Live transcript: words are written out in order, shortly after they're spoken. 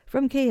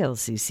From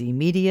KLCC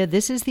Media,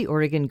 this is the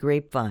Oregon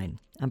Grapevine.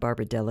 I'm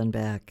Barbara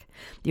Dellenback.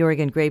 The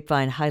Oregon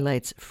Grapevine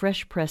highlights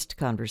fresh-pressed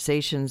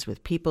conversations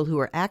with people who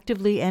are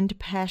actively and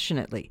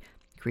passionately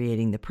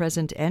creating the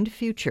present and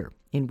future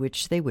in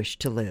which they wish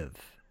to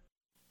live.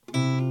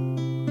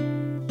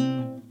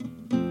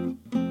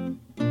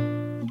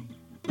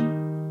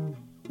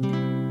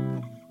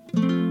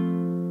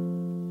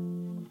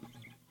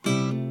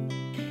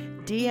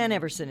 Dee Anne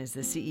Everson is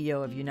the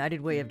CEO of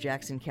United Way of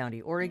Jackson County,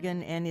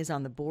 Oregon, and is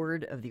on the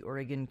board of the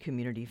Oregon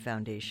Community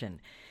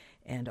Foundation,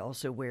 and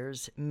also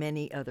wears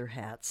many other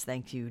hats.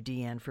 Thank you,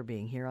 Dee Anne, for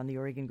being here on the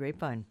Oregon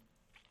Grapevine.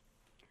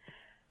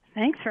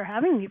 Thanks for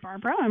having me,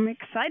 Barbara. I'm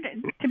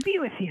excited to be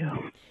with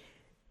you.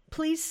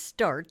 Please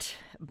start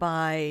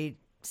by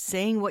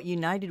saying what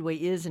United Way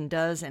is and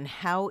does and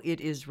how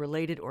it is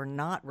related or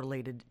not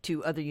related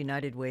to other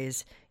United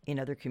Ways in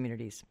other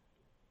communities.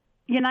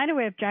 United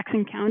Way of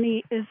Jackson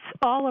County is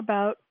all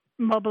about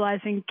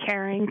mobilizing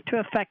caring to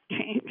affect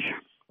change,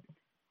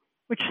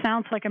 which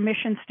sounds like a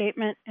mission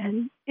statement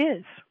and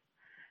is.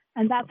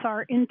 And that's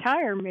our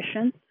entire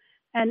mission.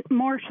 And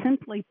more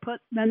simply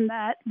put than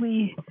that,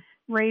 we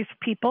raise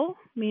people,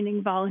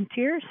 meaning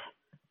volunteers,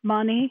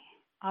 money,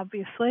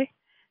 obviously,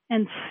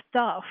 and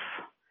stuff.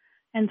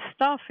 And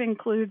stuff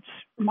includes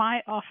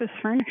my office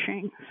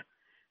furnishings,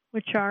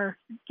 which are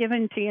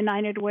given to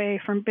United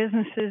Way from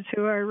businesses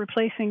who are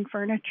replacing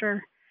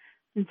furniture.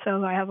 And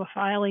so I have a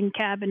filing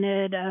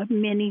cabinet, a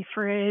mini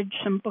fridge,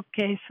 some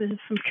bookcases,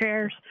 some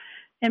chairs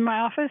in my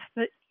office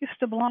that used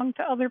to belong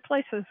to other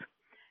places.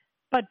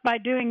 But by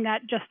doing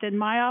that just in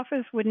my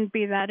office wouldn't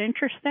be that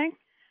interesting.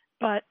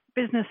 But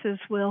businesses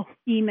will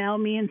email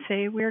me and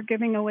say, we're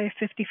giving away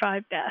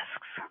 55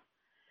 desks.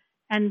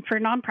 And for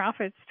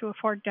nonprofits to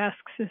afford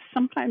desks is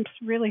sometimes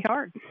really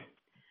hard.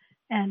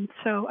 And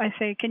so I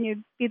say, can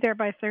you be there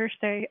by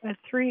Thursday at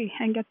 3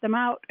 and get them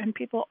out? And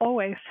people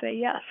always say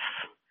yes.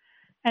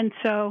 And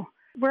so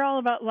we're all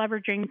about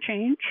leveraging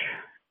change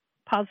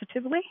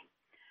positively.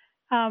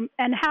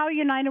 And how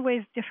United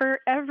Ways differ,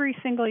 every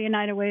single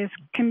United Way is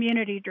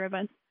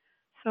community-driven.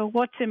 So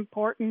what's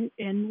important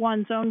in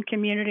one's own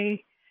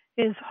community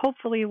is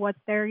hopefully what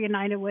their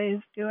United Way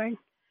is doing.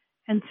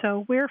 And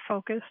so we're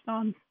focused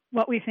on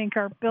what we think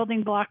are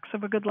building blocks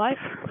of a good life: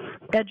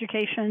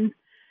 education,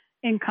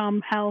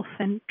 income, health,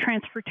 and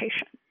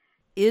transportation.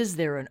 Is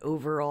there an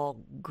overall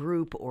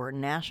group or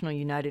national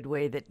United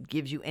Way that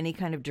gives you any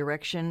kind of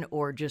direction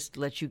or just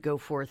lets you go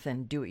forth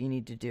and do what you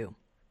need to do?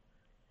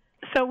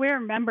 So we're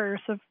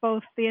members of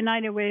both the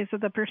United Ways of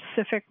the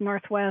Pacific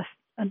Northwest,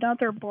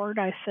 another board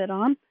I sit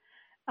on,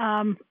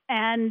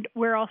 and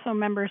we're also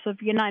members of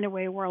United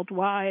Way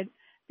Worldwide,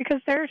 because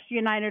there's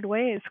United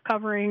Ways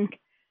covering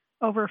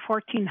over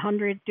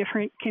 1,400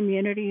 different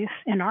communities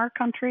in our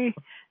country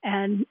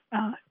and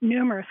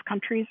numerous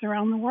countries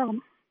around the world.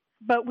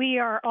 But we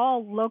are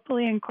all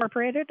locally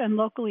incorporated and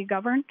locally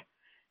governed,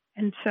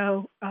 and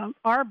so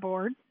our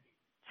board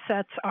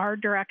sets our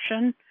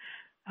direction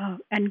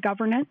and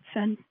governance,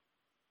 and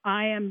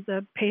I am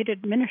the paid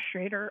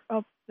administrator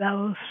of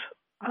those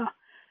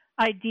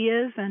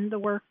ideas and the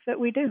work that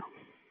we do.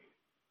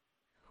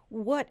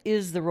 What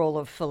is the role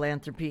of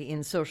philanthropy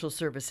in social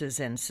services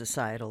and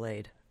societal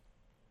aid?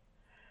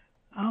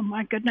 Oh,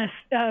 my goodness.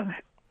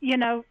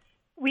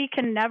 We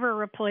can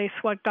never replace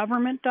what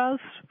government does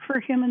for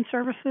human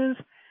services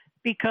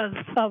because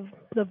of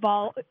the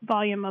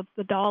volume of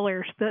the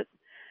dollars that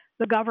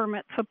the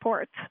government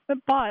supports.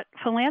 But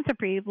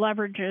philanthropy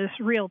leverages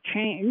real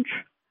change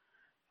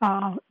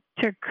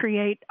to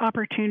create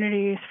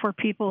opportunities for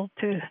people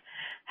to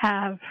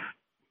have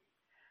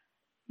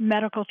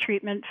medical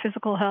treatment,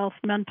 physical health,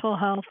 mental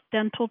health,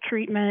 dental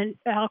treatment,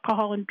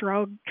 alcohol and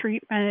drug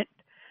treatment,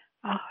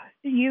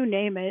 you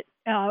name it,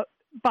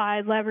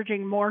 by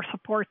leveraging more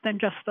support than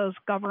just those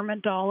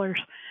government dollars.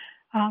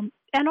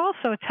 And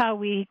also it's how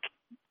we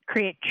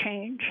create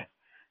change,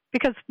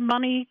 because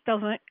money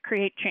doesn't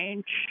create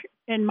change,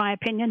 in my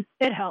opinion.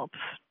 It helps,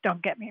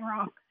 don't get me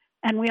wrong,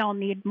 and we all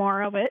need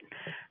more of it.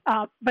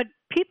 But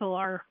people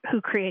are who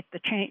create the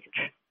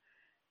change.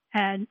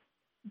 And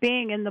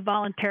being in the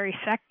voluntary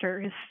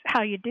sector is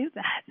how you do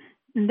that.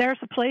 And there's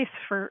a place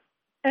for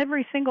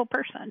every single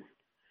person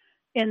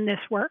in this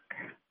work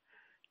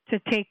to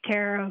take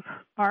care of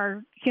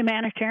our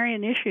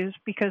humanitarian issues,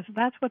 because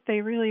that's what they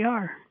really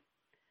are.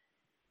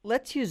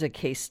 Let's use a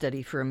case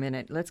study for a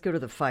minute. Let's go to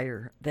the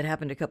fire that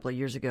happened a couple of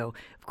years ago.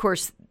 Of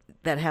course,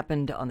 that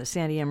happened on the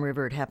Santiam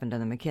River, it happened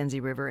on the Mackenzie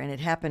River, and it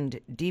happened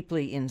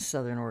deeply in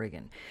southern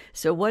Oregon.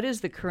 So what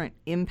is the current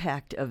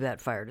impact of that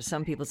fire? To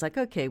some people, it's like,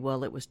 okay,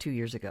 well, it was 2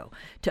 years ago.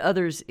 To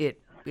others,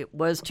 it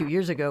was 2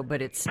 years ago,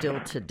 but it's still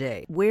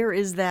today. Where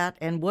is that,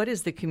 and what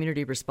is the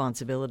community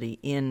responsibility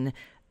in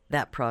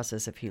that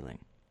process of healing?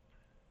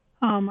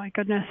 Oh, my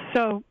goodness.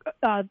 So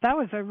that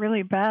was a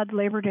really bad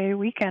Labor Day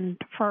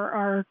weekend for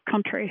our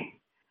country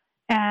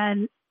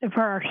and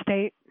for our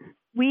state.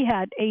 We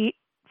had 8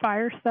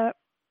 fires that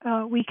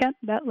weekend,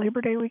 that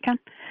Labor Day weekend.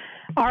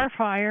 Our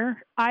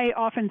fire, I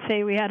often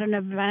say we had an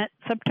event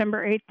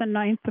September 8th and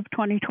 9th of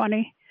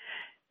 2020.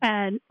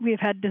 And we've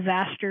had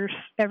disasters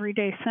every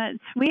day since.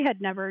 We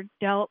had never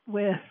dealt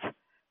with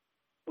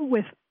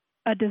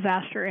a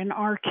disaster in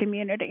our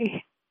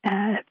community.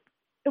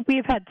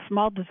 We've had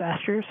small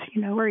disasters,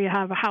 where you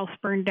have a house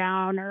burned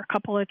down or a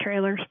couple of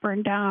trailers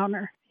burned down,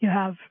 or you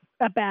have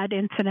a bad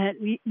incident.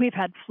 We've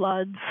had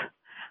floods,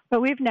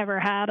 but we've never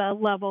had a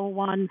level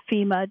 1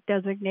 FEMA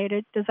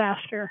designated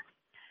disaster.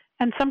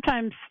 And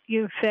sometimes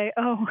you say,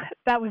 oh,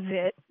 that was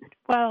it.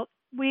 Well,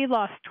 we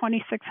lost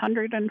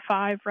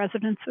 2,605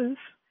 residences,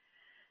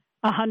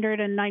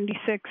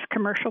 196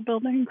 commercial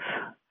buildings,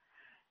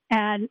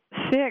 and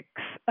 6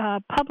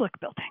 public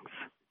buildings.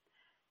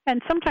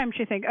 And sometimes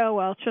you think, oh,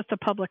 well, it's just a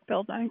public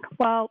building.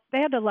 Well, they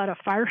had to let a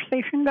fire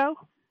station go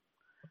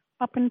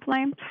up in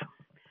flames.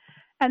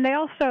 And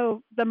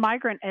the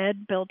migrant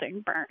ed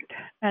building burned,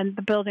 and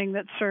the building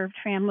that served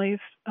families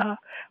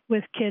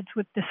with kids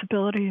with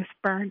disabilities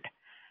burned.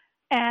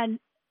 And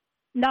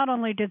not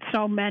only did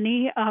so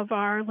many of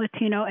our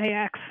Latino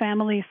AX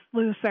families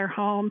lose their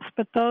homes,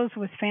 but those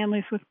with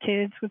families with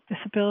kids with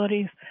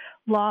disabilities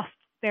lost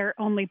their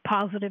only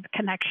positive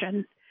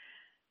connection,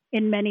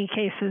 in many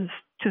cases,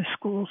 to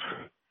schools,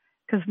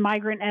 because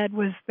migrant ed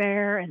was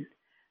there, and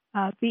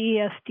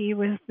the ESD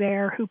was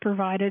there, who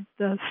provided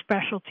the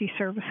specialty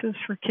services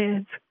for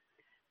kids.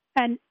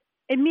 And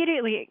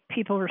immediately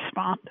people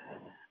respond.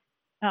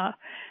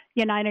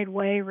 United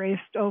Way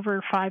raised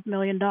over $5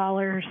 million,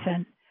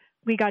 and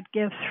we got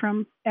gifts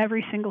from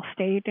every single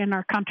state in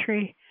our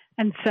country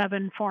and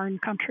 7 foreign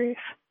countries,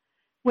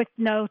 with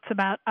notes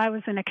about, I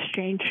was an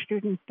exchange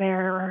student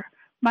there, or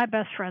my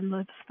best friend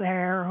lives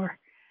there, or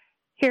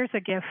here's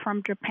a gift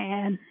from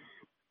Japan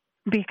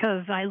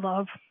because I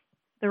love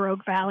the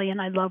Rogue Valley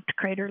and I loved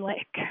Crater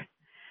Lake.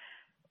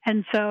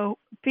 And so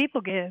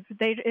people give.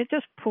 It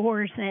just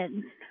pours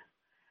in.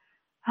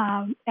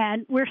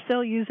 And we're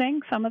still using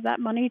some of that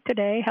money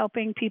today,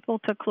 helping people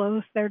to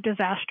close their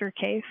disaster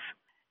case.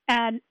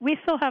 And we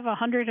still have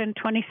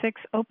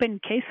 126 open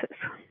cases.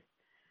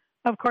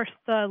 Of course,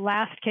 the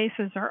last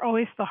cases are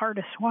always the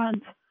hardest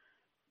ones.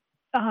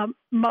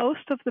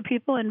 Most of the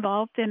people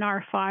involved in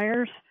our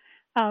fires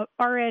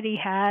already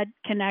had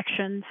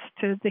connections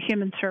to the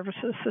human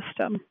services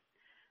system.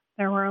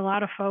 There were a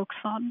lot of folks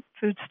on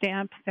food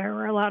stamps. There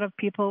were a lot of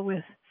people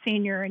with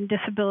senior and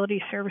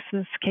disability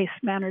services case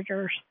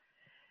managers.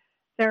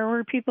 There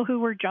were people who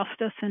were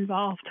justice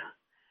involved,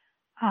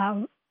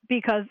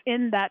 because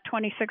in that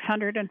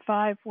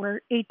 2,605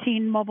 were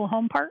 18 mobile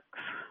home parks.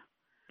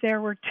 There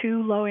were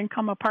 2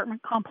 low-income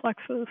apartment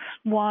complexes,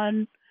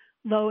 1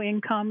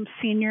 low-income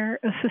senior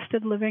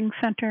assisted living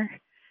center,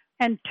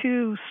 and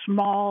 2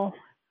 small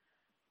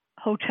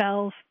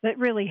hotels that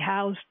really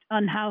housed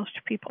unhoused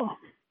people.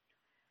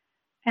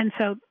 And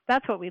so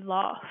that's what we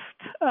lost.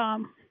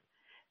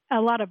 A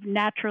lot of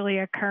naturally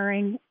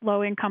occurring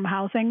low-income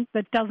housing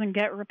that doesn't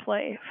get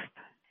replaced.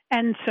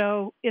 And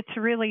so it's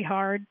really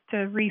hard to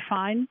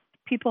refine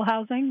people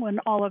housing when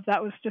all of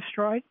that was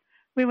destroyed.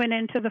 We went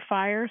into the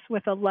fires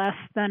with a less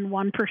than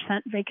 1%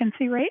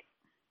 vacancy rate,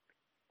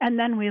 and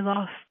then we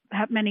lost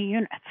that many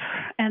units.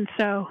 And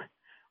so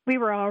we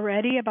were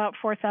already about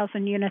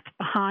 4,000 units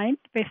behind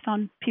based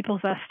on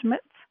people's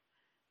estimates,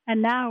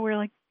 and now we're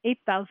like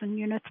 8,000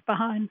 units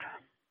behind.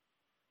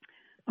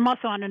 I'm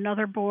also on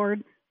another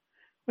board,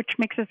 which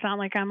makes it sound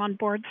like I'm on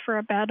boards for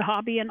a bad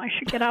hobby and I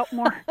should get out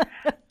more.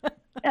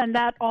 And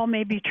that all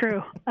may be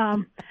true.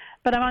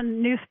 But I'm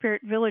on New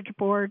Spirit Village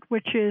board,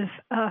 which is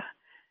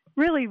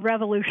really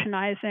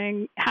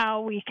revolutionizing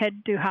how we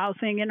could do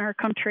housing in our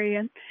country.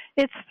 And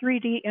it's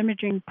 3D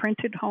imaging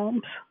printed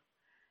homes.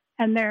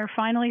 And they're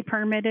finally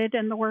permitted,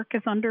 and the work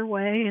is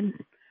underway in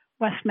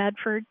West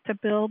Medford to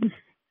build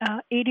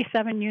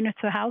 87 units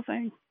of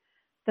housing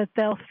that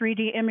they'll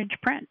 3D image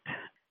print.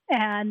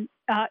 And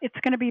it's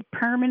going to be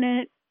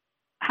permanent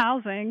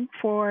housing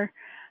for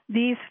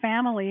these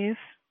families,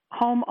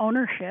 home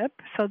ownership,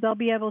 so they'll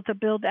be able to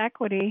build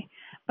equity,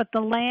 but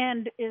the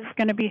land is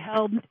going to be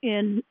held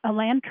in a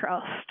land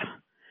trust.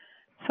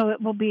 So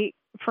it will be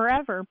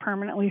forever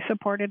permanently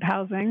supported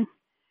housing,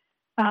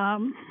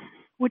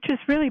 which is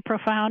really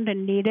profound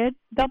and needed.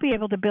 They'll be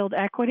able to build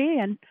equity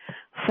and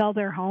sell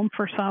their home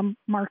for some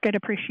market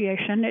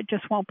appreciation. It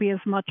just won't be as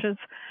much as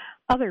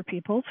other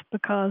people's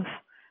because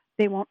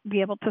they won't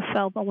be able to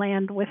sell the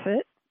land with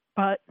it.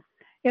 But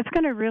it's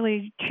going to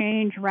really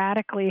change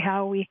radically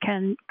how we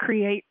can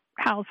create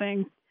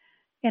housing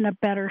in a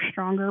better,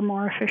 stronger,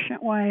 more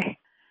efficient way.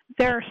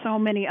 There are so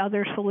many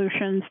other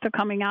solutions to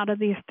coming out of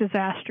these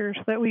disasters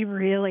that we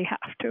really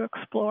have to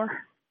explore.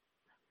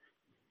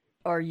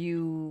 Are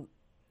you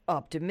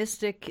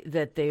optimistic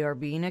that they are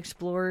being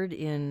explored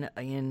in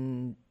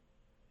an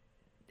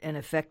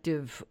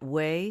effective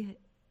way?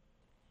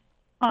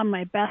 On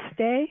my best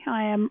day,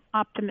 I am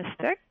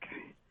optimistic.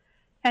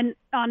 And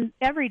on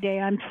every day,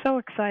 I'm so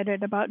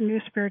excited about New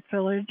Spirit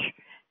Village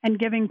and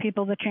giving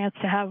people the chance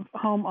to have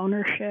home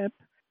ownership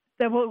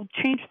that will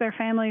change their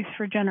families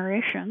for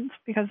generations,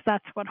 because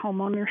that's what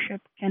home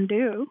ownership can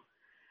do.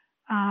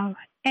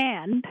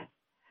 And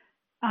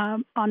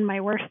on my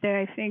worst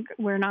day, I think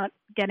we're not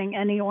getting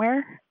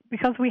anywhere,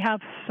 because we have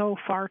so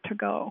far to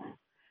go.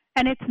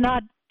 And it's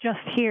not just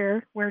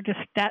here where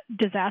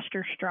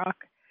disaster struck.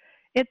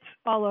 It's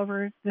all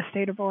over the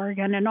state of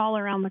Oregon and all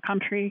around the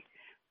country.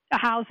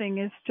 Housing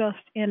is just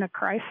in a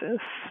crisis.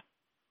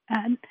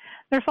 And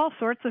there's all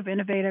sorts of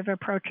innovative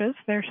approaches.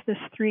 There's this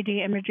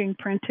 3D imaging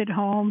printed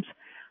homes.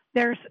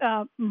 There's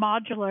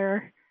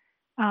modular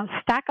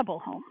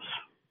stackable homes.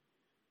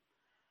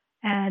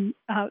 And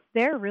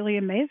they're really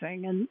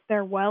amazing, and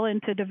they're well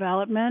into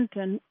development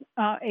and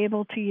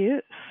able to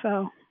use.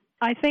 So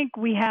I think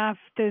we have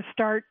to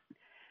start.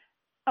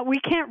 We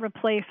can't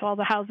replace all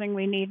the housing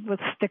we need with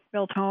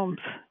stick-built homes.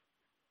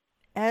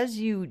 As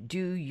you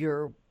do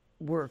your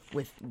work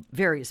with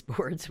various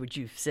boards, which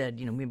you've said,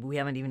 we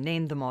haven't even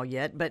named them all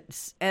yet,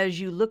 but as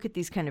you look at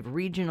these kind of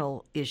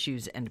regional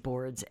issues and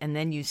boards, and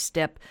then you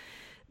step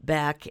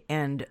back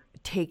and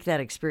take that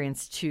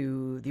experience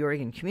to the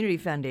Oregon Community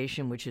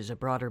Foundation, which is a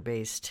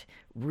broader-based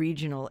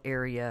regional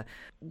area,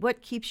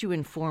 what keeps you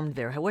informed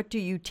there? What do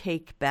you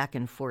take back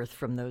and forth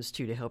from those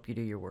two to help you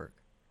do your work?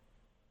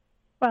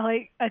 Well,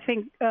 I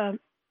think the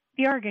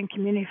Oregon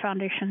Community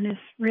Foundation is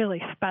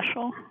really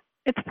special.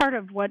 It's part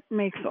of what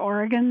makes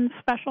Oregon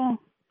special,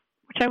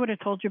 which I would have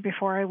told you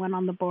before I went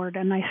on the board,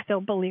 and I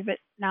still believe it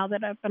now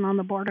that I've been on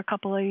the board a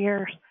couple of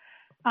years.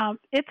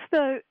 It's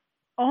the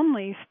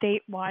only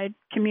statewide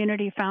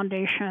community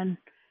foundation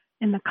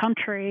in the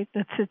country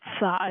that's its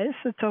size.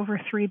 It's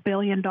over $3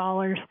 billion,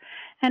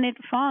 and it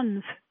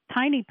funds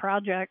tiny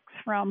projects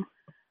from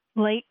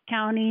Lake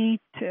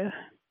County to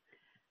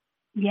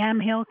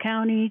Yamhill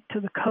County to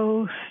the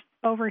coast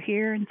over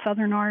here in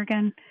southern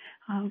Oregon,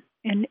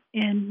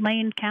 in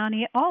Lane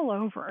County, all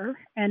over,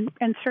 and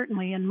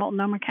certainly in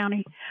Multnomah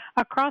County,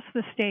 across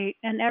the state,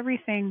 and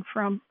everything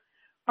from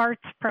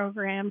arts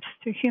programs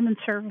to human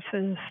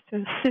services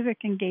to civic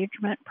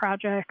engagement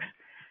projects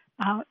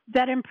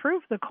that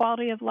improve the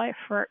quality of life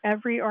for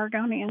every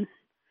Oregonian.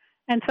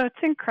 And so it's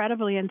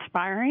incredibly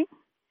inspiring.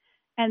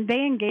 And they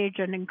engage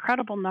an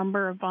incredible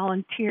number of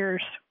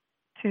volunteers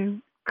to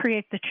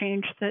create the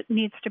change that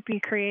needs to be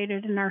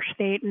created in our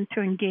state and to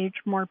engage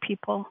more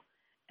people.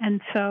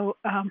 And so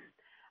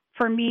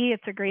for me,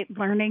 it's a great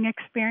learning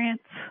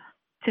experience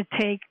to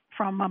take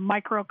from a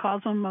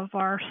microcosm of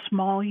our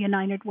small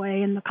United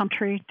Way in the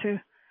country to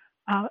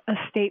a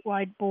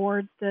statewide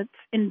board that's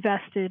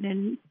invested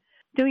in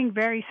doing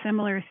very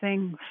similar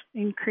things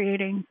in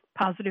creating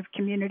positive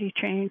community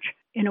change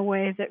in a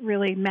way that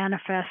really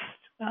manifests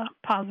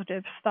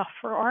positive stuff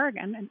for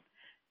Oregon. And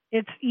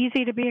it's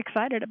easy to be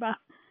excited about.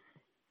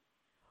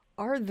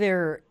 Are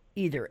there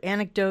either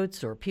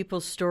anecdotes or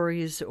people's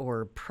stories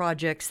or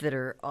projects that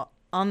are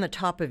on the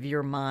top of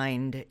your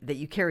mind that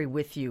you carry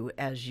with you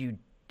as you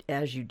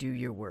do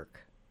your work?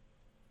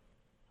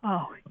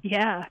 Oh,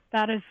 yeah.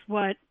 That's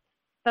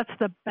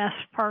the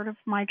best part of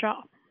my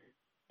job,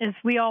 is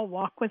we all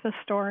walk with a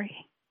story.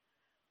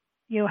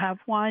 You have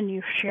one,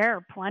 you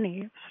share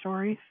plenty of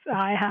stories.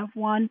 I have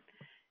one,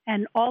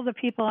 and all the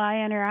people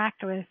I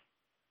interact with,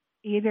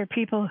 either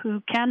people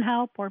who can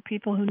help or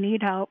people who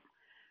need help,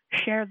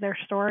 share their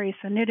stories,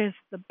 and it is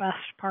the best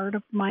part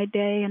of my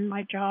day and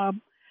my job.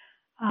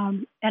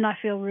 And I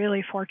feel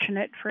really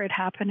fortunate for it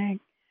happening.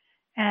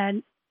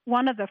 And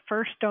one of the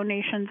first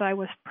donations I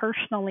was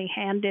personally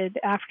handed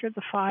after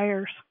the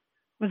fires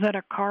was at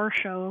a car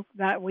show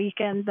that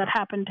weekend that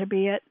happened to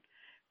be at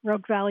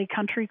Rogue Valley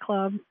Country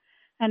Club,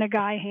 and a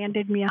guy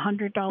handed me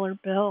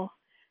 $100 bill.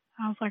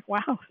 I was like,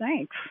 wow,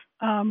 thanks.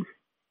 And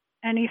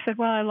he said,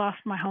 well, I lost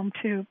my home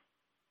too,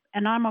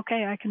 and I'm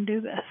okay, I can do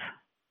this.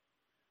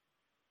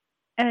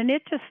 And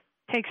it just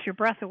takes your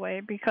breath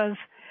away, because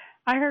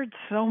I heard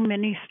so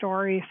many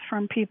stories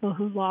from people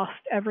who lost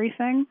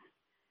everything,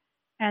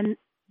 and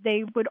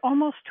they would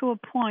almost to a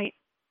point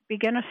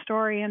begin a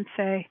story and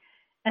say,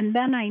 and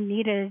then I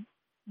needed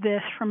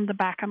this from the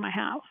back of my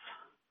house,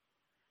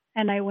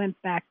 and I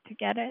went back to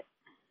get it,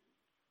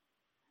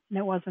 and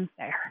it wasn't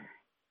there.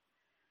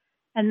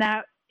 And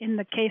that, in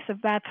the case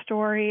of that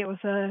story, it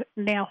was a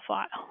nail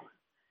file.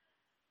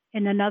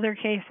 In another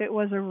case, it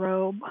was a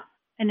robe.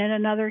 And in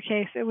another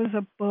case, it was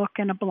a book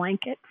and a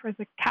blanket for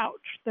the couch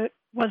that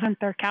wasn't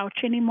their couch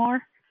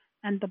anymore,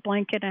 and the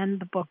blanket and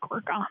the book were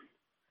gone.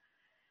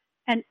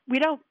 And we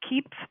don't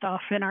keep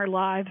stuff in our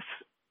lives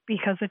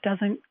because it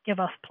doesn't give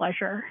us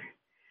pleasure.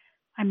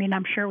 I mean,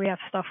 I'm sure we have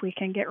stuff we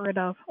can get rid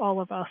of,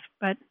 all of us,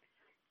 but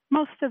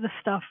most of the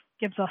stuff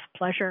gives us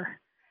pleasure.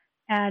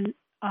 And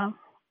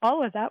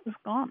all of that was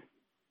gone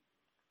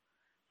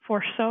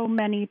for so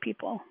many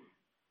people.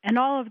 And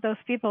all of those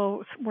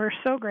people were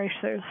so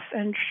gracious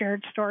and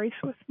shared stories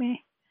with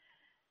me.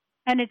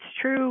 And it's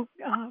true,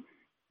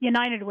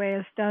 United Way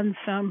has done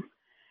some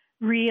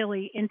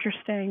really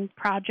interesting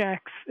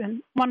projects.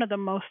 And one of the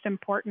most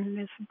important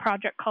is a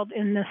project called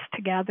In This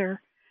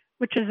Together,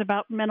 which is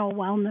about mental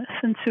wellness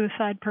and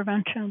suicide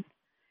prevention.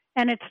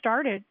 And it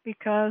started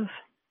because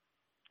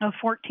a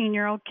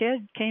 14-year-old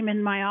kid came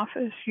in my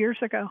office years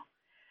ago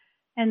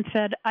and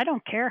said, I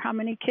don't care how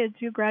many kids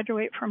you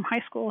graduate from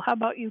high school. How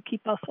about you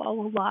keep us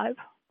all alive?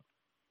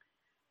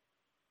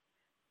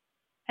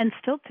 And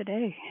still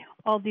today,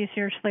 all these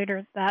years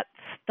later, that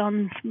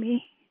stuns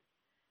me,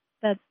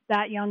 that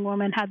that young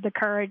woman had the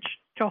courage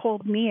to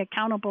hold me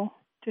accountable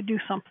to do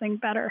something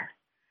better.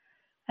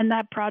 And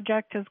that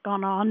project has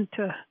gone on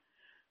to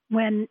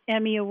win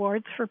Emmy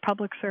Awards for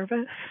public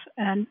service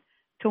and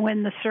to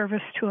win the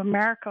Service to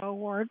America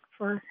Award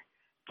for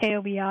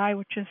KOBI,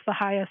 which is the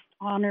highest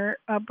honor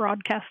a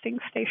broadcasting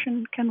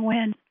station can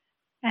win.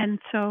 And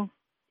so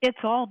it's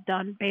all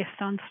done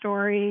based on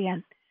story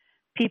and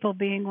people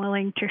being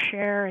willing to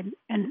share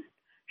and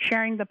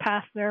sharing the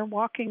path they're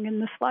walking in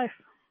this life.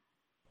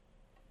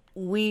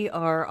 We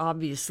are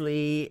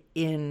obviously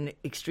in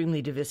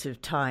extremely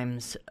divisive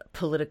times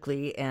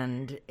politically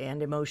and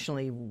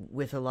emotionally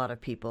with a lot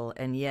of people,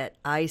 and yet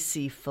I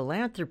see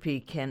philanthropy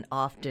can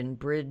often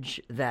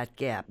bridge that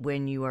gap.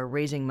 When you are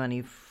raising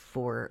money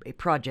for a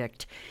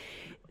project,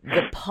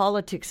 the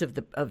politics of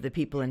the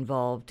people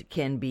involved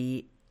can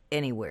be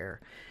anywhere.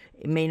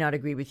 It may not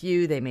agree with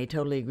you, they may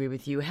totally agree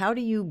with you. How do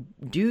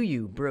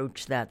you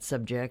broach that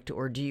subject,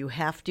 or do you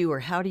have to, or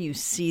how do you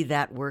see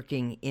that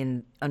working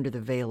in under the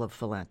veil of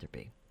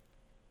philanthropy?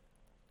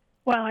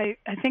 Well, I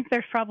think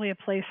there's probably a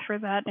place for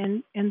that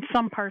in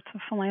some parts of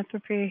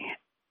philanthropy.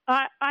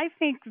 I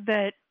think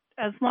that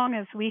as long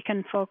as we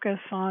can focus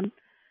on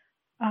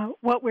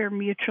what we're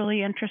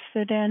mutually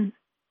interested in,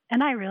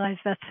 and I realize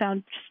that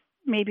sounds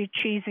maybe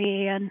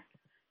cheesy and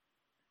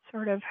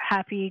sort of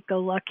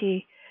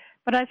happy-go-lucky,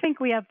 but I think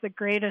we have the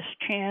greatest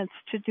chance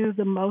to do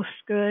the most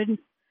good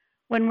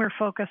when we're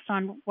focused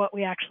on what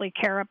we actually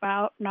care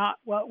about, not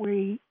what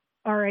we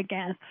are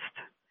against.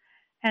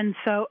 And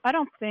so I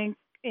don't think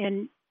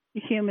in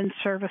human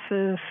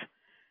services,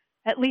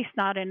 at least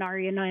not in our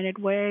United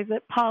Way,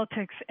 that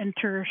politics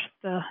enters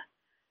the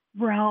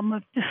realm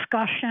of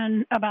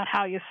discussion about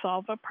how you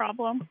solve a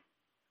problem.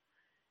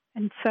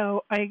 And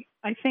so I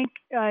think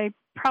I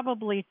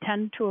probably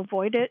tend to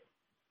avoid it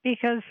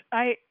because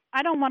I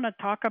don't want to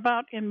talk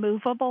about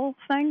immovable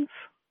things.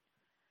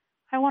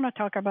 I want to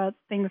talk about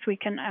things we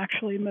can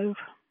actually move.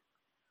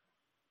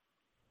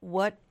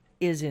 What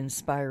is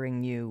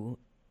inspiring you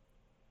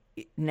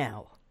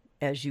now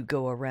as you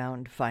go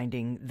around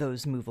finding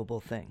those movable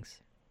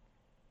things?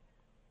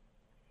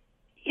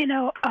 You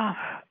know,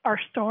 our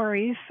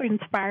stories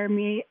inspire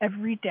me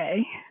every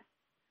day.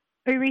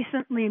 I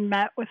recently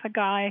met with a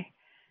guy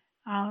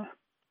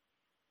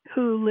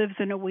who lives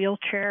in a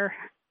wheelchair,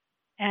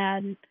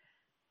 and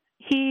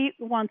he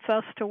wants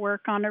us to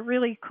work on a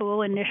really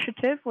cool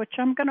initiative, which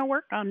I'm going to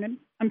work on, and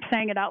I'm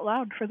saying it out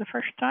loud for the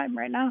first time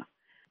right now.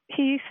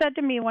 He said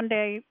to me one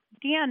day,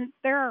 "Dee Anne,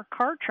 there are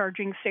car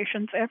charging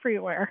stations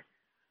everywhere.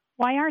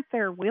 Why aren't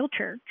there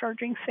wheelchair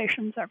charging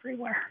stations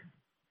everywhere?"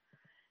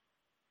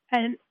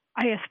 And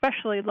I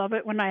especially love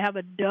it when I have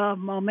a duh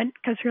moment,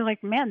 because you're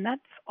like, man,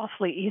 that's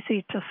awfully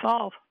easy to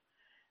solve.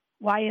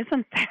 Why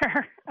isn't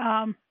there?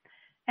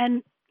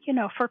 And, you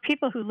know, for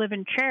people who live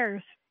in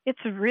chairs, it's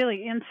a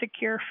really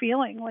insecure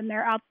feeling when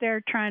they're out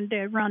there trying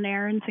to run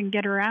errands and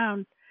get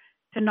around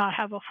to not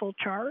have a full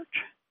charge.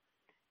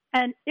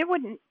 And it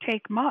wouldn't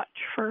take much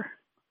for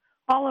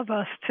all of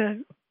us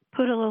to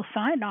put a little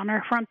sign on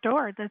our front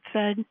door that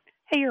said,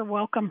 "Hey, you're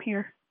welcome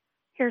here.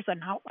 Here's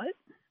an outlet.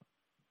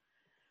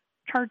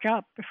 Charge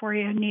up before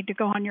you need to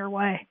go on your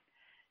way."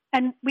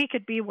 And we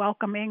could be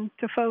welcoming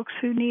to folks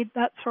who need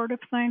that sort of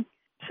thing.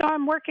 So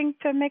I'm working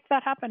to make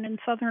that happen in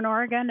Southern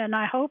Oregon, and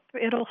I hope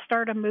it'll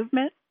start a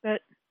movement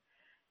that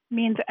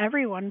means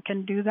everyone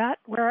can do that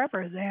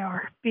wherever they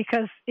are,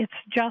 because it's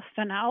just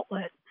an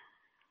outlet.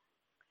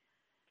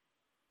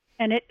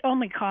 And it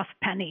only costs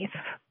pennies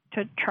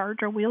to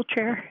charge a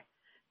wheelchair.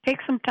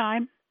 Take some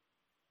time,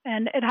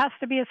 and it has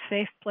to be a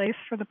safe place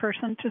for the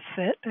person to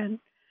sit and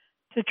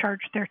to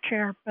charge their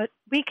chair. But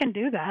we can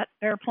do that.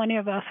 There are plenty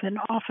of us in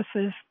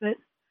offices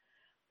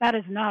that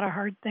is not a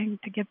hard thing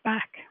to get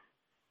back.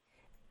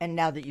 And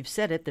now that you've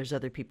said it, there's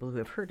other people who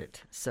have heard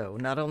it. So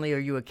not only are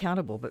you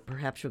accountable, but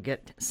perhaps you'll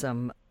get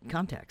some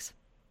contacts.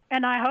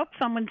 And I hope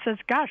someone says,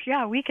 gosh,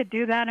 yeah, we could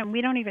do that, and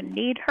we don't even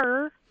need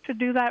her to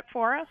do that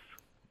for us.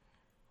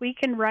 We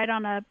can write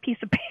on a piece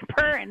of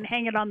paper and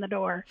hang it on the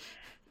door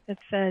that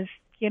says,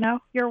 you know,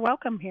 you're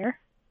welcome here.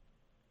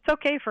 It's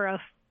okay for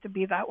us to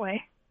be that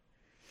way.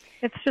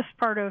 It's just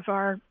part of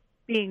our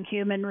being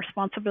human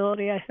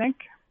responsibility, I think.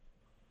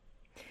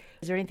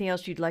 Is there anything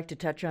else you'd like to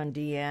touch on,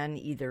 Dee Anne,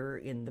 either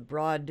in the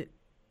broad,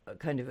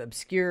 kind of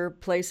obscure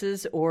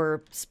places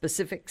or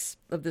specifics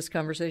of this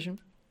conversation?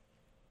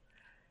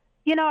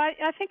 You know,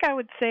 I think I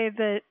would say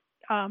that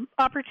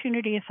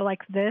opportunities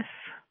like this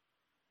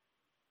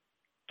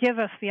give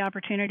us the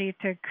opportunity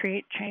to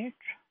create change.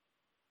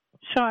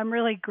 So I'm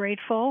really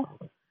grateful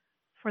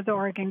for the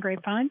Oregon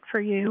Grapevine,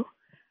 for you,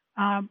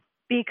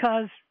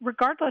 because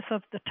regardless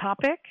of the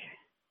topic,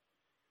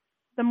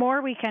 the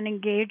more we can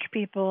engage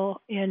people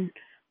in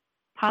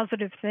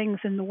positive things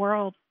in the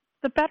world,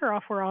 the better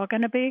off we're all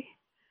going to be.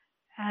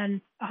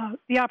 And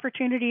the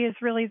opportunity is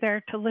really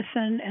there to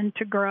listen and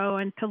to grow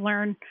and to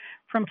learn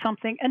from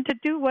something and to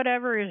do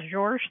whatever is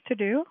yours to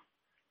do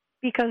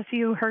because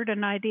you heard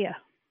an idea.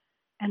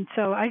 And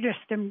so I just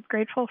am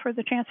grateful for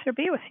the chance to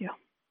be with you.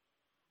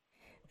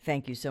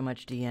 Thank you so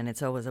much, Dee Anne.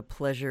 It's always a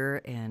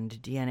pleasure.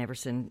 And Dee Anne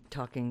Everson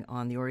talking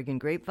on the Oregon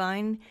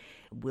Grapevine.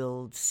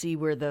 We'll see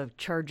where the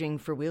charging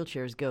for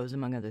wheelchairs goes,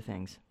 among other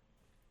things.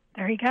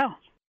 There you go.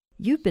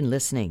 You've been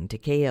listening to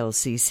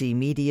KLCC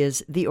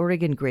Media's The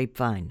Oregon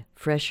Grapevine,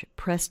 fresh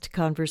pressed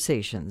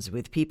conversations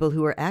with people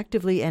who are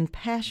actively and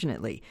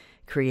passionately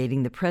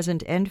creating the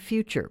present and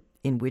future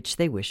in which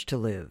they wish to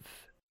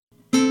live.